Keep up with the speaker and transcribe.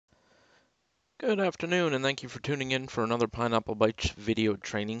Good afternoon, and thank you for tuning in for another Pineapple Bytes video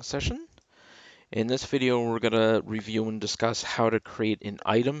training session. In this video, we're going to review and discuss how to create an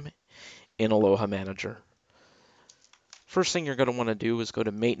item in Aloha Manager. First thing you're going to want to do is go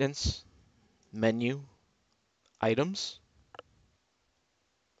to Maintenance, Menu, Items.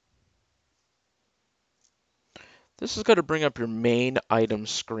 This is going to bring up your main item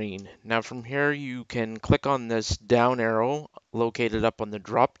screen. Now from here, you can click on this down arrow located up on the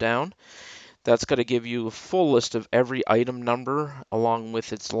drop down. That's going to give you a full list of every item number along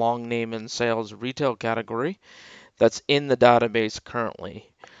with its long name and sales retail category that's in the database currently.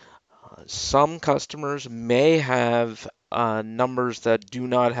 Some customers may have numbers that do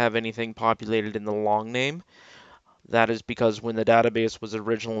not have anything populated in the long name. That is because when the database was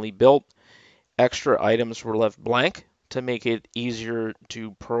originally built, extra items were left blank to make it easier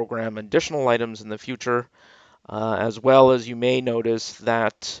to program additional items in the future, as well as you may notice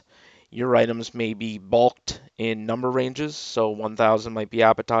that your items may be bulked in number ranges. So 1,000 might be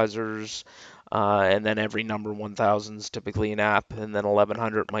appetizers, and then every number 1,000 is typically an app, and then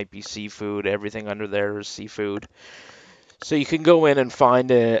 1,100 might be seafood. Everything under there is seafood. So you can go in and find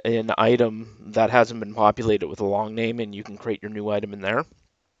an item that hasn't been populated with a long name, and you can create your new item in there.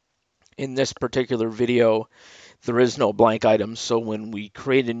 In this particular video, there is no blank items, so when we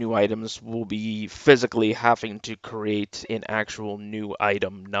create a new items, we'll be physically having to create an actual new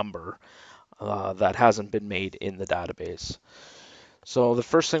item number that hasn't been made in the database. So the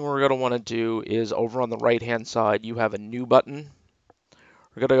first thing we're going to want to do is over on the right hand side, you have a new button.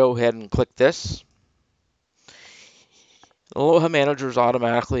 We're going to go ahead and click this. Aloha Manager's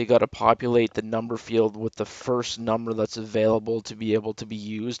automatically got to populate the number field with the first number that's available to be able to be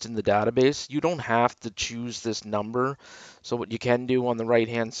used in the database. You don't have to choose this number. So what you can do on the right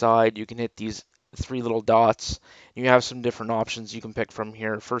hand side, you can hit these three little dots. You have some different options you can pick from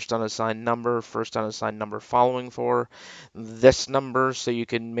here. First unassigned number, first unassigned number following for this number. So you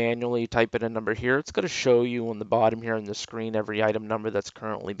can manually type in a number here. It's going to show you on the bottom here on the screen every item number that's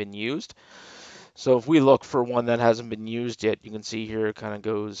currently been used. So if we look for one that hasn't been used yet, you can see here it kind of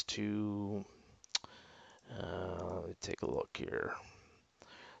goes to, let me take a look here.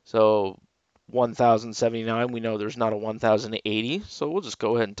 So 1,079, we know there's not a 1,080, so we'll just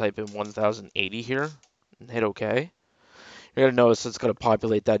go ahead and type in 1,080 here and hit OK. You're going to notice it's going to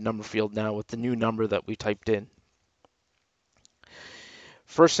populate that number field now with the new number that we typed in.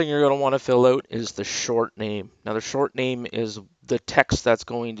 First thing you're going to want to fill out is the short name. Now the short name is the text that's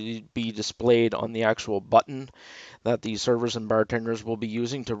going to be displayed on the actual button that the servers and bartenders will be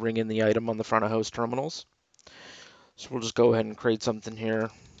using to ring in the item on the front of house terminals. So we'll just go ahead and create something here.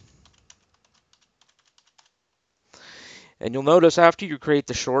 And you'll notice after you create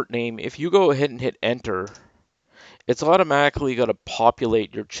the short name, if you go ahead and hit enter, it's automatically going to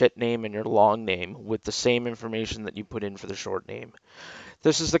populate your chit name and your long name with the same information that you put in for the short name.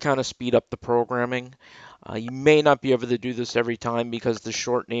 This is to kind of speed up the programming. You may not be able to do this every time because the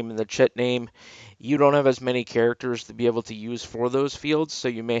short name and the chit name, you don't have as many characters to be able to use for those fields, so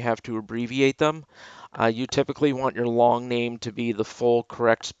you may have to abbreviate them. You typically want your long name to be the full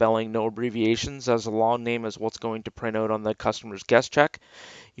correct spelling, no abbreviations, as a long name is what's going to print out on the customer's guest check.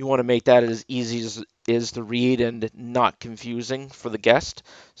 You want to make that as easy as is to read and not confusing for the guest.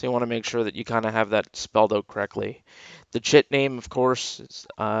 So you want to make sure that you kind of have that spelled out correctly. The chit name, of course,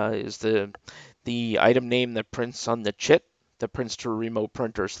 is the item name that prints on the chit that prints to a remote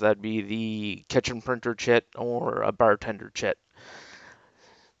printer. So that'd be the kitchen printer chit or a bartender chit.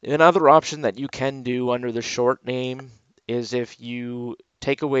 Another option that you can do under the short name is if you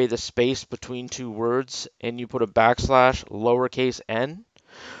take away the space between two words and you put a backslash lowercase n.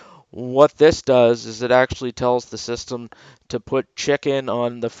 What this does is it actually tells the system to put chicken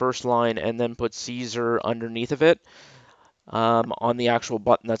on the first line and then put Caesar underneath of it on the actual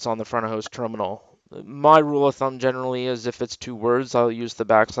button that's on the front of house terminal. My rule of thumb generally is if it's two words, I'll use the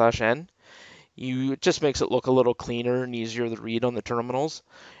backslash n. It just makes it look a little cleaner and easier to read on the terminals.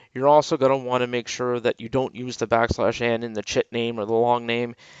 You're also going to want to make sure that you don't use the backslash n in the chit name or the long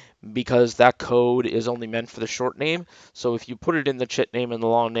name because that code is only meant for the short name. So if you put it in the chit name and the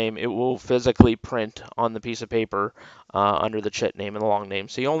long name, it will physically print on the piece of paper under the chit name and the long name.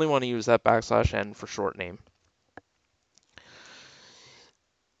 So you only want to use that backslash n for short name.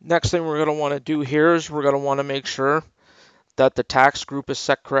 Next thing we're going to want to do here is we're going to want to make sure that the tax group is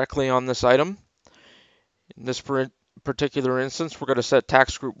set correctly on this item. In this particular instance, we're going to set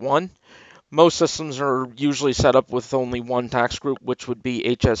tax group 1. Most systems are usually set up with only one tax group, which would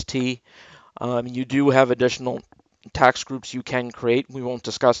be HST. You do have additional tax groups you can create. We won't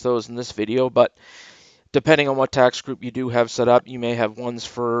discuss those in this video, but depending on what tax group you do have set up, you may have ones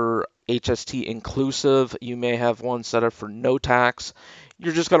for HST inclusive. You may have one set up for no tax.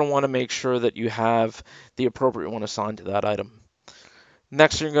 You're just going to want to make sure that you have the appropriate one assigned to that item.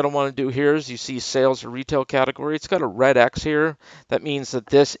 Next thing you're going to want to do here is you see sales or retail category. It's got a red X here. That means that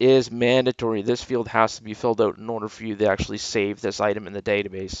this is mandatory. This field has to be filled out in order for you to actually save this item in the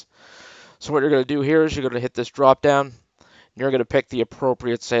database. So what you're going to do here is you're going to hit this drop down. You're going to pick the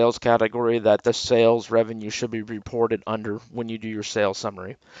appropriate sales category that the sales revenue should be reported under when you do your sales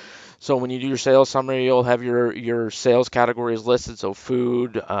summary. So when you do your sales summary, you'll have your sales categories listed. So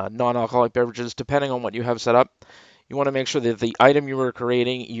food, non-alcoholic beverages, depending on what you have set up. You want to make sure that the item you are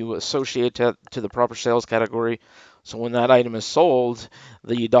creating, you associate to the proper sales category. So when that item is sold,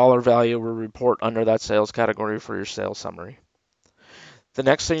 the dollar value will report under that sales category for your sales summary. The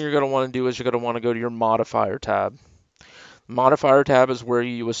next thing you're going to want to do is you're going to want to go to your modifier tab. Modifier tab is where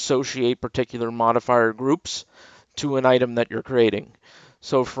you associate particular modifier groups to an item that you're creating.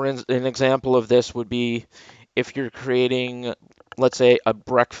 So for an example of this would be if you're creating, let's say, a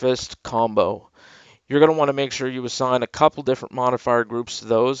breakfast combo. You're going to want to make sure you assign a couple different modifier groups to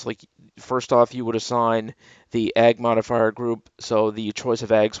those. Like first off, you would assign the egg modifier group, so the choice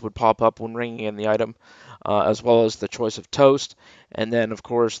of eggs would pop up when ringing in the item, as well as the choice of toast, and then of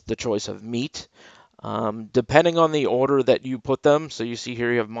course the choice of meat. Depending on the order that you put them, so you see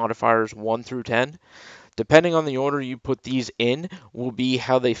here you have modifiers 1 through 10. Depending on the order you put these in will be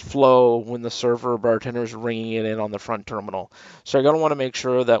how they flow when the server or bartender is ringing it in on the front terminal. So you're going to want to make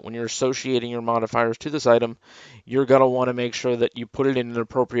sure that when you're associating your modifiers to this item, you're going to want to make sure that you put it in an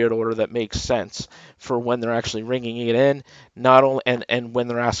appropriate order that makes sense for when they're actually ringing it in, not only and when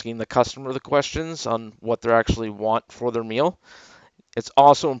they're asking the customer the questions on what they actually want for their meal. It's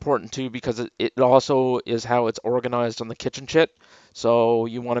also important too because it also is how it's organized on the kitchen chit. So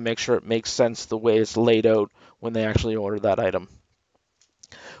you want to make sure it makes sense the way it's laid out when they actually order that item.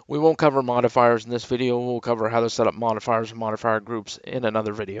 We won't cover modifiers in this video. We'll cover how to set up modifiers and modifier groups in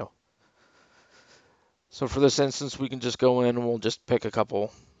another video. So for this instance, we can just go in and we'll just pick a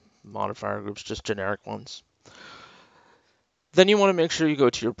couple modifier groups, just generic ones. Then you want to make sure you go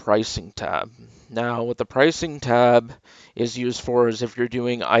to your pricing tab. Now, what the pricing tab is used for is if you're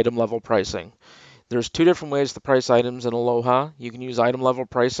doing item level pricing. There's two different ways to price items in Aloha. You can use item level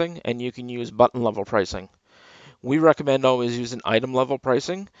pricing and you can use button level pricing. We recommend always using item level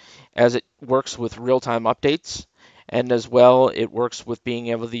pricing as it works with real-time updates, and as well it works with being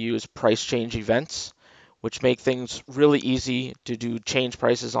able to use price change events, which make things really easy to do change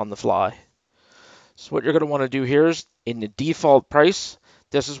prices on the fly. So what you're going to want to do here is in the default price,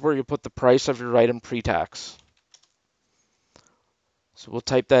 this is where you put the price of your item pre-tax. So we'll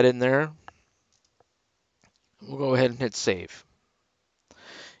type that in there. We'll go ahead and hit save.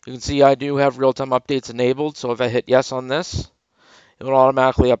 You can see I do have real-time updates enabled, so if I hit yes on this, it will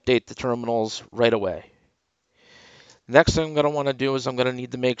automatically update the terminals right away. Next thing I'm going to want to do is I'm going to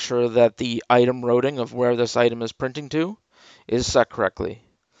need to make sure that the item routing of where this item is printing to is set correctly.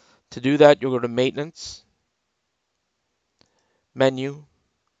 To do that, you'll go to Maintenance, Menu,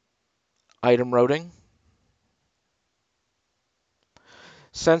 Item Routing.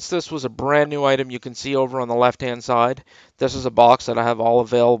 Since this was a brand new item, you can see over on the left-hand side, this is a box that I have all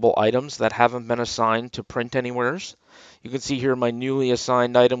available items that haven't been assigned to print anywheres. You can see here my newly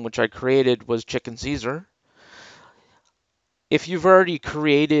assigned item, which I created, was Chicken Caesar. If you've already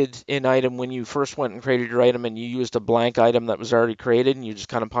created an item when you first went and created your item and you used a blank item that was already created and you just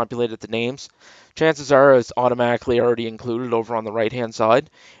kind of populated the names, chances are it's automatically already included over on the right-hand side,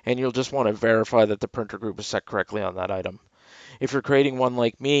 and you'll just want to verify that the printer group is set correctly on that item. If you're creating one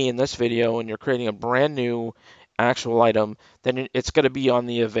like me in this video and you're creating a brand new actual item, then it's going to be on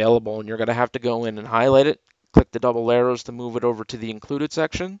the available and you're going to have to go in and highlight it, click the double arrows to move it over to the included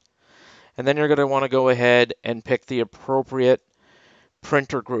section, and then you're going to want to go ahead and pick the appropriate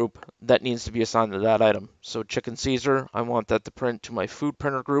printer group that needs to be assigned to that item. So Chicken Caesar, I want that to print to my food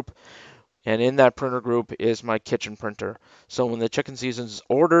printer group, and in that printer group is my kitchen printer. So when the Chicken Caesar is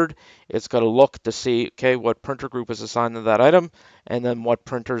ordered, it's going to look to see, okay, what printer group is assigned to that item, and then what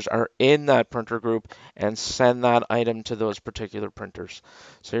printers are in that printer group, and send that item to those particular printers.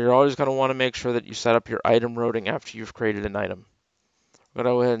 So you're always going to want to make sure that you set up your item routing after you've created an item. I'm going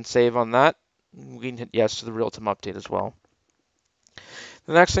to go ahead and save on that. We can hit yes to the real-time update as well.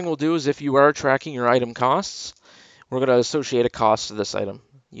 The next thing we'll do is if you are tracking your item costs, we're going to associate a cost to this item.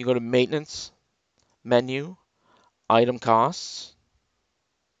 You go to Maintenance, Menu, Item Costs.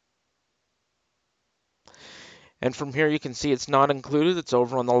 And from here you can see it's not included. It's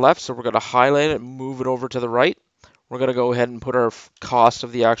over on the left, so we're going to highlight it and move it over to the right. We're going to go ahead and put our cost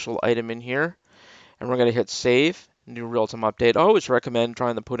of the actual item in here. And we're going to hit Save. do a real-time update. I always recommend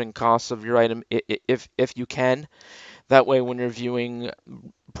trying to put in costs of your item if you can. That way, when you're viewing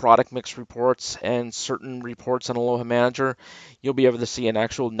product mix reports and certain reports in Aloha Manager, you'll be able to see an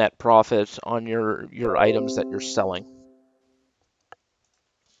actual net profit on your items that you're selling.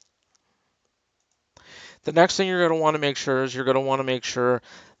 The next thing you're going to want to make sure is you're going to want to make sure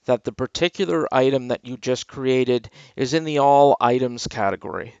that the particular item that you just created is in the all items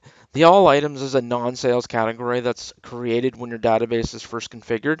category. The all items is a non-sales category that's created when your database is first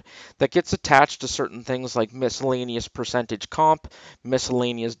configured that gets attached to certain things like miscellaneous percentage comp,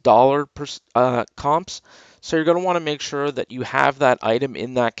 miscellaneous dollar comps. So you're going to want to make sure that you have that item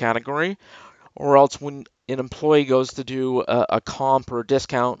in that category, or else when an employee goes to do a comp or a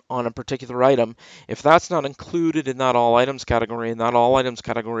discount on a particular item, if that's not included in that all items category and that all items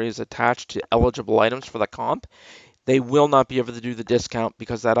category is attached to eligible items for the comp, they will not be able to do the discount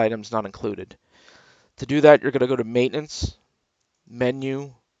because that item's not included. To do that, you're going to go to Maintenance,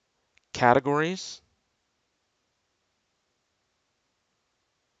 Menu, Categories.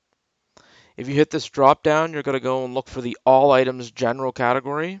 If you hit this drop down, you're going to go and look for the All Items General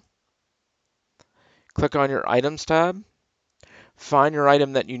category. Click on your Items tab. Find your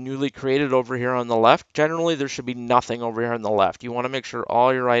item that you newly created over here on the left. Generally, there should be nothing over here on the left. You want to make sure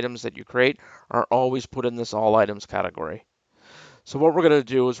all your items that you create are always put in this All Items category. So what we're going to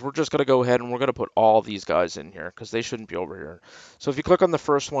do is we're just going to go ahead and we're going to put all these guys in here because they shouldn't be over here. So if you click on the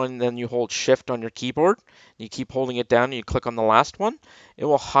first one, then you hold Shift on your keyboard, you keep holding it down, and you click on the last one, it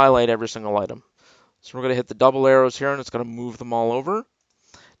will highlight every single item. So we're going to hit the double arrows here, and it's going to move them all over.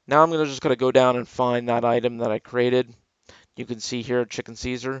 Now I'm just going to go down and find that item that I created. You can see here Chicken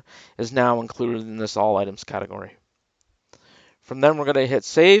Caesar is now included in this all items category. From then we're going to hit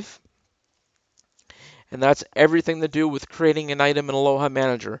save. And that's everything to do with creating an item in Aloha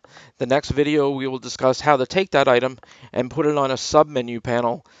Manager. The next video we will discuss how to take that item and put it on a sub-menu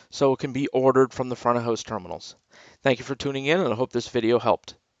panel so it can be ordered from the front of house terminals. Thank you for tuning in, and I hope this video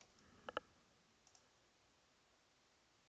helped.